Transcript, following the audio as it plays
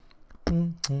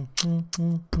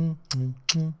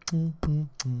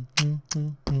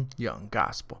Young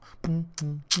Gospel.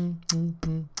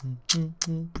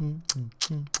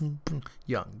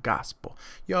 Young Gospel.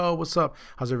 Yo, what's up?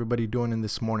 How's everybody doing in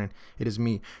this morning? It is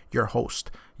me, your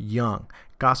host, Young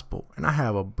Gospel, and I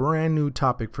have a brand new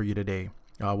topic for you today.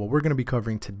 What we're going to be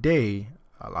covering today,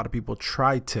 a lot of people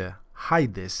try to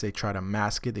hide this. They try to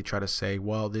mask it. They try to say,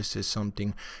 well, this is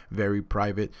something very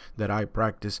private that I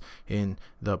practice in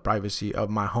the privacy of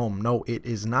my home. No, it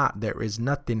is not. There is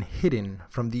nothing hidden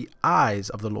from the eyes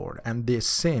of the Lord. And this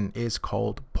sin is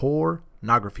called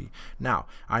pornography. Now,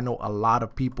 I know a lot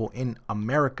of people in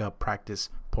America practice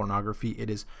pornography. It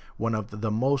is one of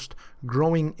the most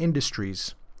growing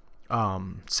industries,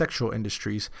 sexual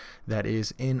industries that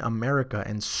is in America,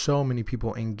 and so many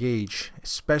people engage,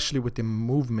 especially with the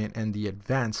movement and the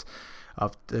advances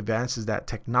that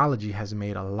technology has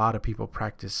made. A lot of people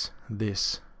practice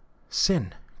this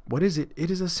sin. What is it?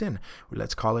 It is a sin.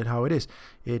 Let's call it how it is.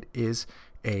 It is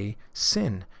a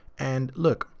sin. And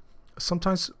look,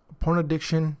 sometimes porn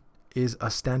addiction is a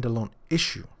standalone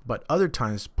issue, but other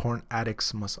times porn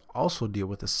addicts must also deal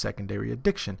with a secondary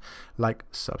addiction like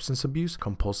substance abuse,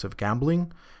 compulsive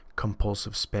gambling,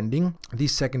 compulsive spending.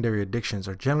 These secondary addictions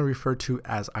are generally referred to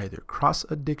as either cross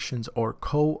addictions or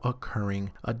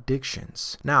co-occurring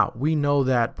addictions. Now, we know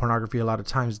that pornography a lot of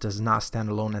times does not stand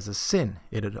alone as a sin.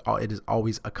 It is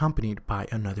always accompanied by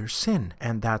another sin,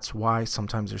 and that's why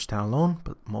sometimes they're standalone,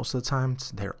 but most of the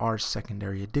times there are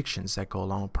secondary addictions that go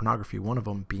along with pornography, one of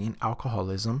them being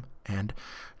alcoholism and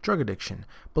drug addiction.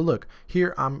 But look,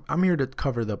 here I'm here to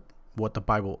cover what the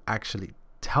Bible actually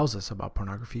tells us about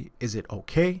pornography. Is it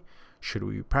okay? Should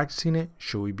we be practicing it?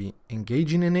 Should we be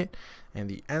engaging in it? And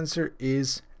the answer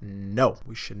is no.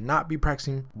 We should not be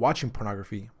practicing watching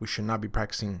pornography. We should not be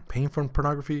practicing paying for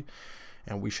pornography.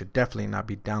 And we should definitely not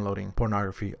be downloading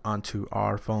pornography onto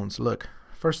our phones. Look,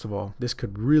 first of all, this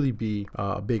could really be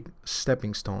a big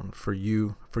stepping stone for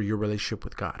you, for your relationship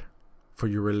with God, for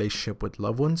your relationship with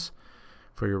loved ones,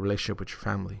 for your relationship with your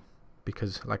family.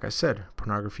 Because like I said,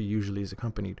 pornography usually is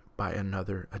accompanied by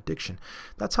another addiction.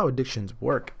 That's how addictions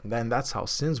work. Then that's how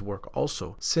sins work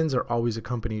also. Sins are always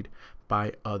accompanied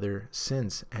by other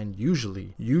sins, and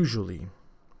usually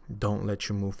don't let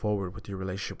you move forward with your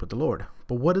relationship with the Lord.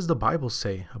 But what does the Bible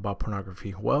say about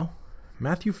pornography? Well,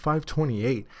 Matthew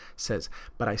 5:28 says,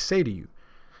 "But I say to you,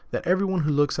 that everyone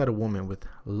who looks at a woman with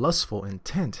lustful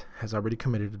intent has already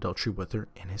committed adultery with her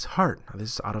in his heart." Now,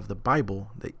 this is out of the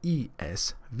Bible, the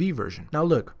ESV version. Now,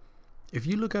 look, if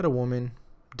you look at a woman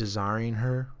desiring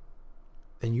her,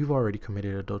 then you've already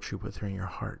committed adultery with her in your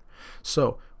heart.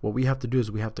 So what we have to do is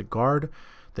we have to guard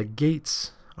the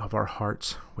gates of our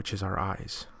hearts, which is our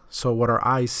eyes. So what our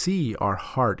eyes see, our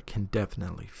heart can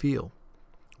definitely feel.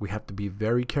 We have to be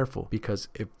very careful, because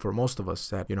if for most of us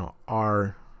that,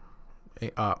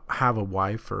 have a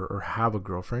wife or have a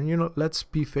girlfriend, let's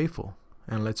be faithful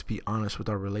and let's be honest with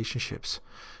our relationships.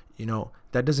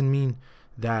 That doesn't mean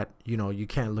that, you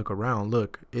can't look around.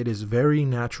 Look, it is very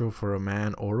natural for a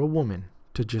man or a woman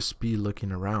to just be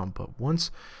looking around. But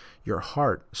once your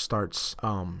heart starts,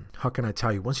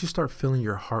 once you start filling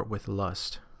your heart with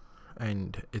lust,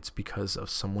 and it's because of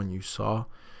someone you saw,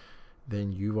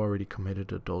 then you've already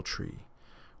committed adultery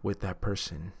with that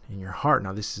person in your heart.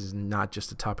 Now, this is not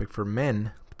just a topic for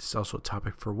men, but it's also a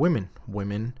topic for women.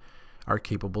 Women are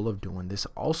capable of doing this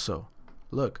also.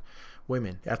 Look,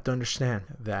 women, you have to understand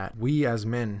that we as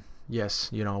men,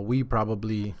 yes, we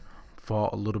probably fall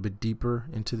a little bit deeper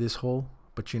into this hole,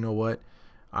 but you know what?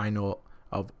 I know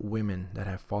of women that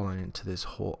have fallen into this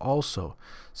hole also.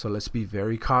 So let's be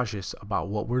very cautious about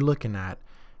what we're looking at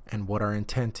and what our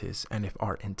intent is. And if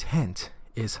our intent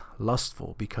is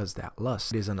lustful, because that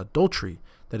lust is an adultery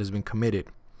that has been committed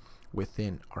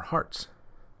within our hearts.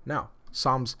 Now,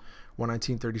 Psalms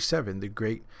 119:37, the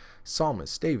great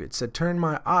psalmist David said, "Turn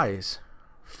my eyes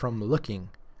from looking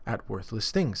at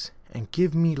worthless things and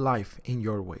give me life in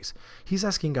your ways." He's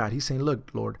asking God, he's saying, look,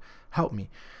 Lord, help me.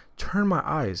 Turn my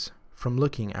eyes from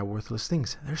looking at worthless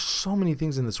things. There's so many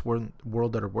things in this world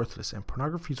that are worthless, and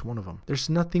pornography is one of them. There's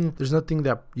nothing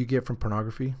that you get from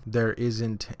pornography. There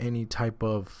isn't any type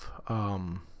of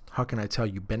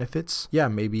benefits. Yeah,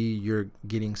 maybe you're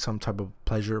getting some type of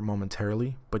pleasure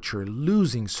momentarily, but you're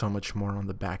losing so much more on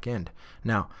the back end.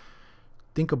 Now,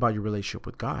 think about your relationship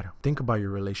with God. Think about your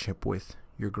relationship with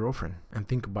your girlfriend, and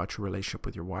think about your relationship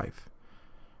with your wife.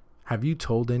 Have you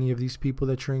told any of these people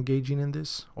that you're engaging in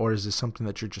this? Or is this something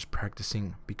that you're just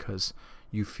practicing because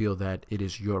you feel that it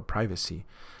is your privacy?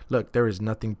 Look, there's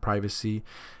nothing private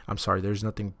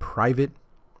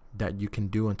that you can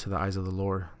do unto the eyes of the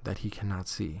Lord that he cannot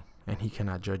see. and he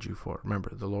cannot judge you for it.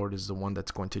 Remember, the Lord is the one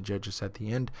that's going to judge us at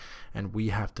the end, and we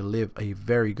have to live a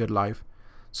very good life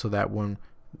so that when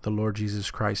the Lord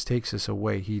Jesus Christ takes us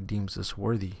away, he deems us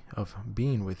worthy of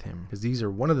being with him, because these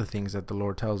are one of the things that the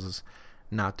Lord tells us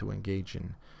not to engage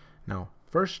in. Now,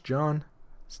 1 John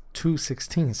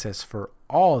 2:16 says, "For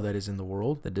all that is in the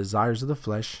world, the desires of the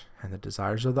flesh and the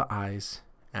desires of the eyes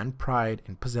and pride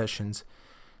in possessions,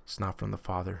 is not from the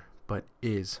Father, but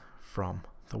is from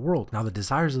the world." Now, the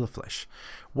desires of the flesh.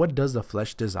 What does the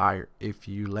flesh desire if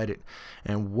you let it?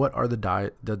 And what are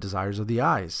the desires of the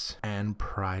eyes? And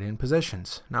pride in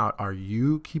possessions. Now, are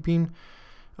you keeping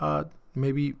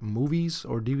maybe movies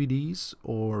or DVDs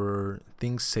or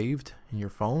things saved in your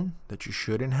phone that you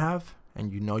shouldn't have,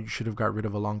 and you know you should have got rid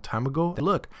of a long time ago?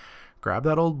 Look, grab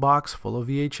that old box full of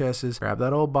VHSs, grab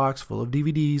that old box full of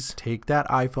DVDs, take that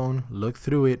iPhone, look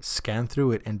through it, scan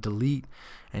through it, and delete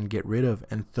and get rid of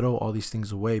and throw all these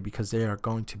things away, because they are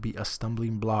going to be a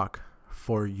stumbling block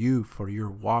for you, for your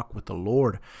walk with the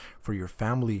Lord, for your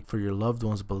family, for your loved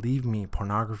ones. Believe me,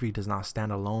 pornography does not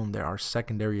stand alone. There are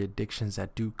secondary addictions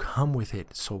that do come with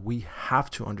it. So we have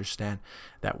to understand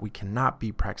that we cannot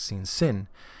be practicing sin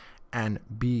and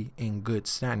be in good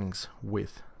standings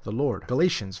with the Lord.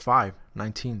 Galatians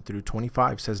 5:19 through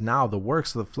 25 says, "Now the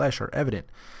works of the flesh are evident: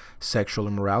 sexual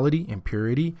immorality,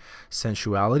 impurity,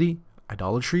 sensuality,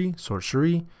 idolatry,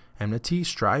 sorcery, enmity,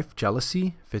 strife,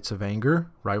 jealousy, fits of anger,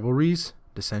 rivalries,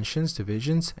 dissensions,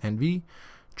 divisions, envy,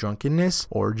 drunkenness,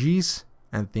 orgies,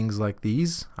 and things like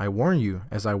these. I warn you,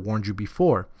 as I warned you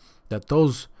before, that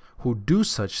those who do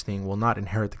such thing will not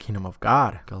inherit the kingdom of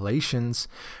God." Galatians,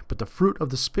 "But the fruit of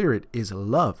the Spirit is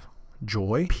love,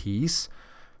 joy, peace,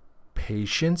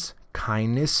 patience,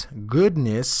 kindness,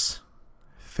 goodness,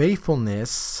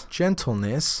 faithfulness,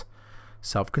 gentleness,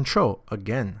 self-control.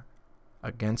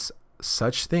 Against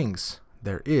such things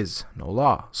there is no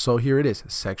law." So here it is,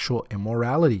 sexual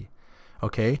immorality.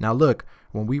 Okay, now look,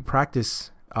 when we practice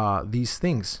these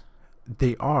things,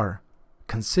 they are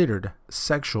considered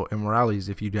sexual immoralities.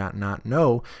 If you do not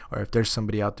know, or if there's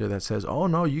somebody out there that says, "Oh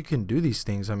no, you can do these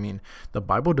things, I mean, the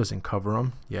Bible doesn't cover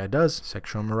them." Yeah, it does.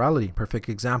 Sexual immorality, perfect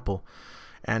example.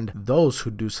 "And those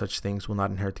who do such things will not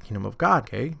inherit the kingdom of God."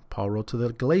 Okay, Paul wrote to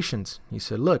the Galatians. He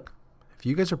said, look, if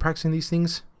you guys are practicing these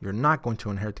things, you're not going to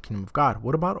inherit the kingdom of God.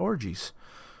 What about orgies?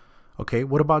 Okay,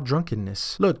 what about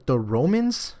drunkenness? Look, the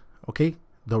Romans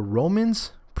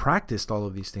practiced all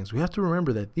of these things. We have to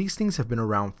remember that these things have been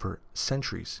around for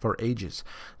centuries, for ages.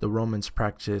 The Romans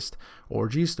practiced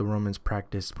orgies. The Romans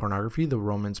practiced pornography. The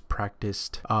Romans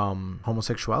practiced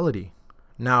homosexuality.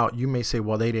 Now, you may say,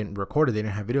 well, they didn't record it. They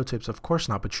didn't have videotapes. Of course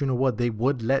not. But you know what? They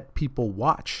would let people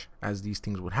watch as these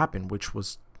things would happen, which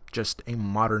was just a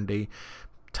modern day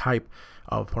type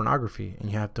of pornography.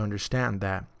 And you have to understand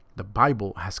that the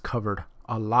Bible has covered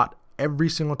a lot. Every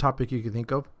single topic you can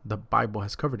think of, the Bible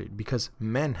has covered it, because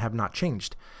men have not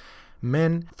changed.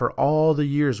 Men, for all the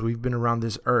years we've been around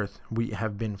this earth, we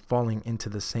have been falling into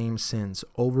the same sins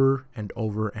over and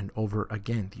over and over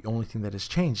again. The only thing that has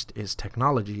changed is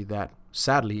technology, that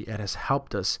sadly it has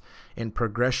helped us in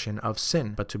progression of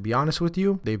sin. But to be honest with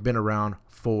you, they've been around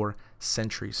for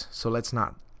centuries. So let's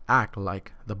not act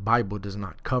like the Bible does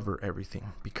not cover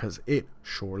everything, because it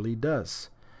surely does.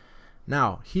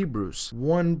 Now, Hebrews,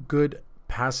 one good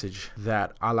passage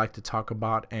that I like to talk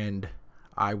about, and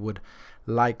I would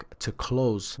like to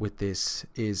close with this,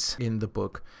 is in the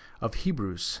book of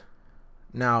Hebrews.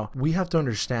 Now, we have to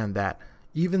understand that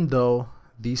even though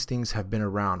these things have been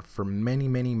around for many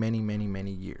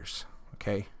years,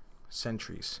 okay,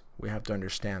 centuries, we have to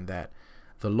understand that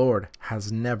the Lord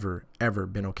has never, ever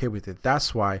been okay with it.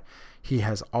 That's why he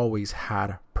has always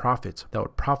had prophets that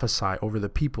would prophesy over the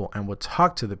people and would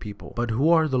talk to the people. But who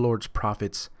are the Lord's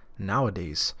prophets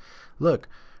nowadays? Look,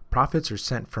 prophets are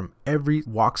sent from every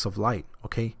walks of light,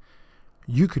 okay?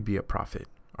 You could be a prophet,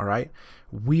 all right?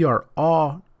 We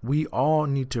all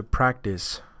need to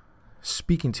practice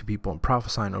speaking to people and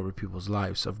prophesying over people's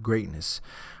lives of greatness,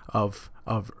 of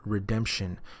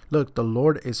redemption. Look, the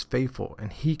Lord is faithful,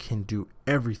 and he can do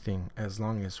everything as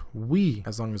long as we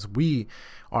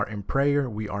are in prayer,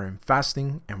 we are in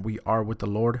fasting, and we are with the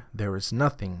Lord. There is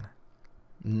nothing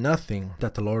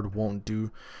that the Lord won't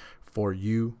do for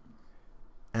you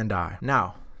and I.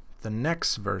 Now, the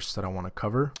next verse that I want to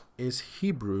cover is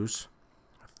Hebrews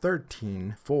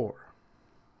 13:4.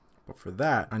 But for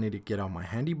that, I need to get out my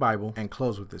handy Bible and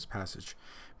close with this passage,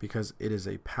 because it is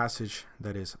a passage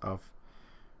that is of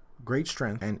great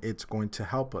strength, and it's going to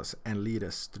help us and lead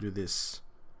us through this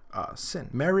sin.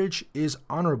 "Marriage is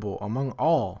honorable among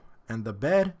all, and the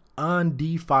bed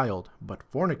undefiled, but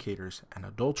fornicators and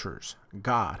adulterers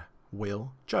God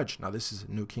will judge. Now, this is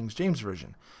New King James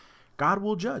Version. God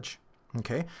will judge.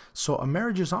 Okay, so a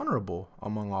marriage is honorable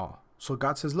among all. So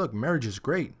God says, look, marriage is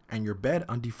great and your bed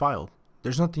undefiled.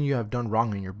 There's nothing you have done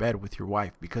wrong in your bed with your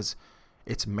wife because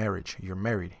it's marriage. You're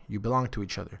married. You belong to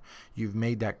each other. You've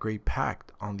made that great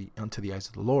pact unto the eyes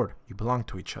of the Lord. You belong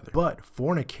to each other. But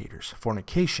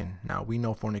fornication. Now we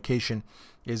know fornication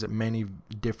is many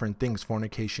different things.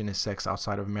 Fornication is sex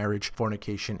outside of marriage.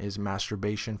 Fornication is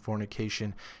masturbation.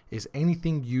 Fornication is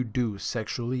anything you do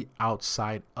sexually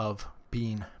outside of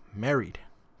being married.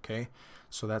 Okay,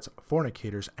 so that's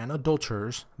fornicators and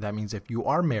adulterers. That means if you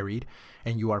are married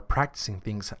and you are practicing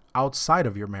things outside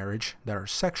of your marriage that are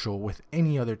sexual with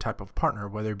any other type of partner,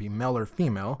 whether it be male or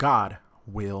female, God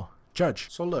will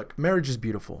judge. So look, marriage is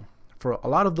beautiful. For a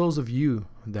lot of those of you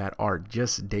that are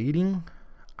just dating,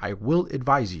 I will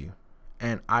advise you,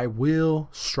 and I will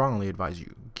strongly advise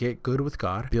you, get good with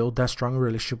God, build that strong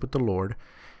relationship with the Lord,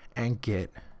 and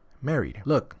get married.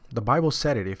 Look, the Bible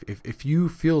said it. If you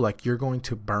feel like you're going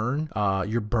to burn,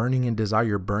 you're burning in desire,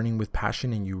 you're burning with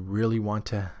passion, and you really want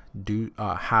to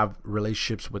have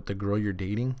relationships with the girl you're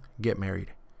dating, get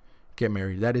married. Get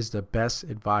married. That is the best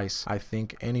advice I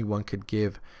think anyone could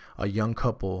give a young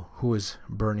couple who is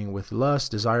burning with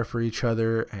lust, desire for each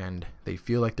other, and they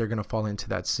feel like they're going to fall into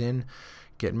that sin.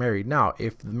 Get married. Now,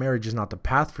 if the marriage is not the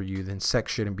path for you, then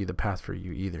sex shouldn't be the path for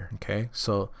you either. Okay,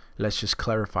 so let's just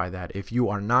clarify that. If you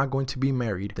are not going to be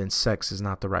married, then sex is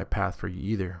not the right path for you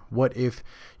either. What if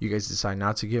you guys decide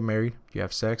not to get married, you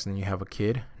have sex, and then you have a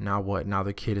kid? Now what? Now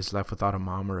the kid is left without a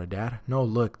mom or a dad? No,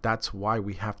 look, that's why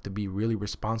we have to be really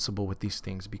responsible with these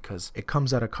things, because it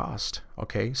comes at a cost.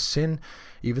 Okay, sin,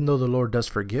 even though the Lord does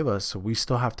forgive us, we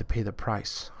still have to pay the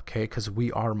price. Okay, because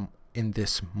we are in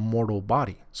this mortal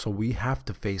body, so we have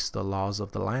to face the laws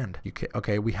of the land.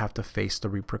 We have to face the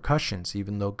repercussions.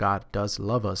 Even though God does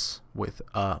love us with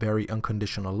a very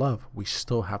unconditional love, we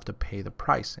still have to pay the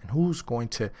price. And who's going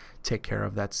to take care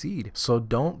of that seed? So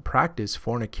don't practice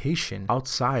fornication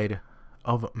outside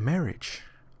of marriage,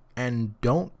 and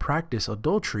don't practice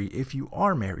adultery if you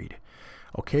are married.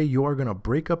 Okay, you are going to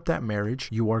break up that marriage.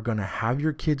 You are going to have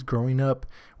your kids growing up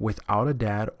without a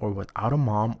dad or without a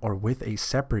mom, or with a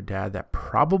separate dad that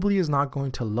probably is not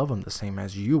going to love them the same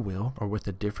as you will, or with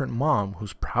a different mom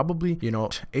who's probably,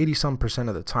 80%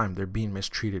 of the time they're being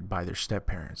mistreated by their step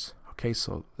parents. Okay,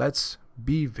 so let's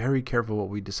be very careful what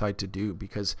we decide to do,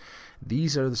 because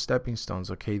these are the stepping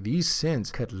stones. Okay, these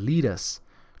sins could lead us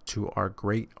to our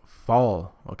great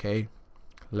fall. Okay,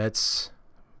 let's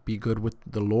be good with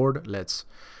the Lord. Let's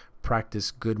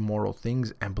practice good moral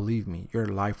things, and believe me, your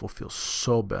life will feel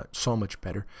so much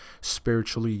better.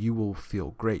 Spiritually, you will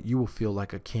feel great. You will feel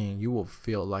like a king. You will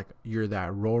feel like you're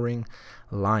that roaring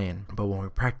lion. But when we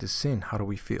practice sin, how do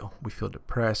we feel? We feel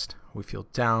depressed. We feel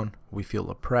down. We feel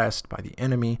oppressed by the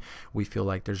enemy. We feel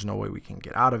like there's no way we can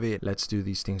get out of it. Let's do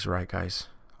these things right, guys.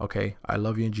 Okay, I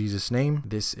love you in Jesus' name.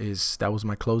 That was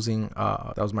my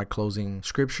closing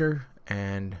scripture,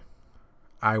 and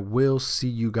I will see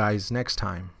you guys next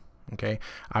time. Okay,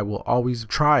 I will always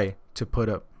try to put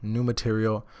up new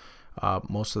material.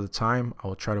 Most of the time, I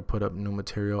will try to put up new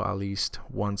material at least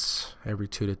once every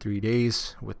 2 to 3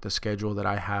 days. With the schedule that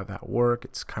I have at work,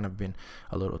 it's kind of been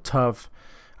a little tough.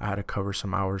 I had to cover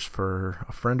some hours for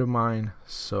a friend of mine.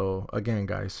 So again,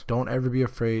 guys, don't ever be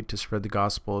afraid to spread the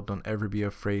gospel. Don't ever be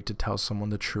afraid to tell someone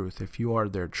the truth. If you are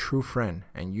their true friend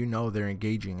and you know they're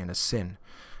engaging in a sin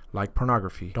like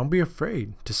pornography, don't be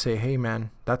afraid to say, hey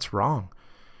man, that's wrong.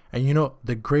 And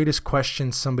the greatest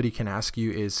question somebody can ask you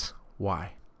is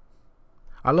why?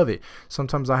 I love it.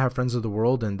 Sometimes I have friends of the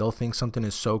world and they'll think something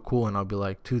is so cool, and I'll be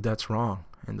like, dude, that's wrong.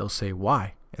 And they'll say,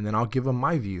 why? And then I'll give them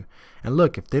my view. And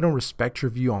look, if they don't respect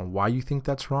your view on why you think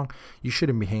that's wrong, you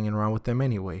shouldn't be hanging around with them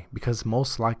anyway, because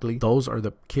most likely those are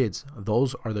the kids,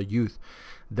 those are the youth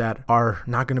that are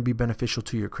not going to be beneficial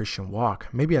to your Christian walk.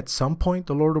 Maybe at some point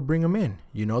the Lord will bring them in.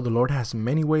 The Lord has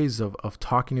many ways of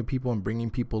talking to people and bringing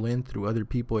people in through other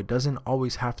people. It doesn't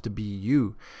always have to be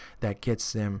you that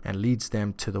gets them and leads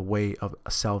them to the way of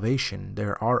salvation.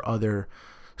 There are other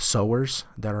sowers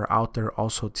that are out there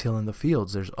also tilling the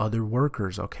fields. There's other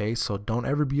workers. Okay, so don't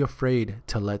ever be afraid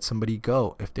to let somebody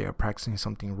go if they are practicing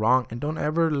something wrong, and don't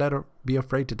ever be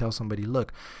afraid to tell somebody,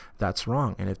 look, that's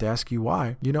wrong. And if they ask you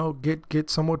why, get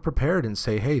somewhat prepared and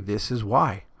say, hey, this is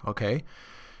why. Okay,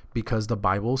 because the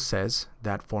Bible says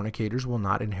that fornicators will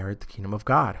not inherit the kingdom of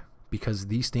God. because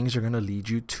these things are going to lead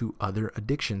you to other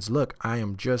addictions. Look, I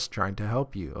am just trying to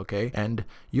help you, okay? And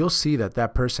you'll see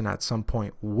that person at some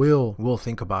point will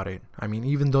think about it. I mean,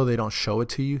 even though they don't show it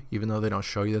to you, even though they don't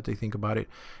show you that they think about it,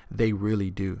 they really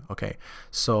do, okay?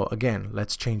 So again,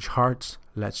 let's change hearts.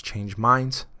 Let's change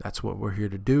minds. That's what we're here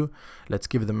to do. Let's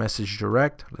give the message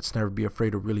direct. Let's never be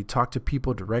afraid to really talk to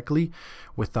people directly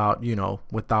without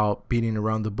beating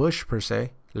around the bush per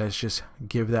se. Let's just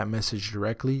give that message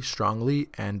directly, strongly,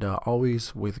 and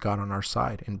always with God on our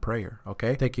side in prayer,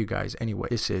 okay? Thank you guys. Anyway,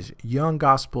 this is Young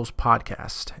Gospels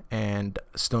Podcast, and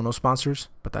still no sponsors,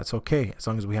 but that's okay. As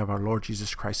long as we have our Lord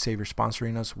Jesus Christ Savior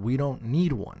sponsoring us, we don't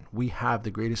need one. We have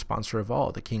the greatest sponsor of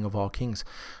all, the King of all kings,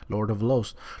 Lord of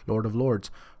Lords,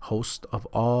 host of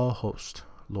all hosts,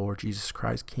 Lord Jesus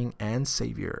Christ, King and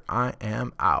Savior. I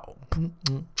am out.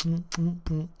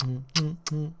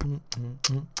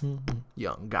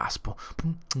 Young Gospel.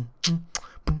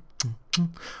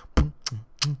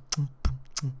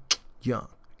 Young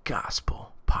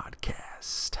Gospel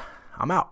Podcast. I'm out.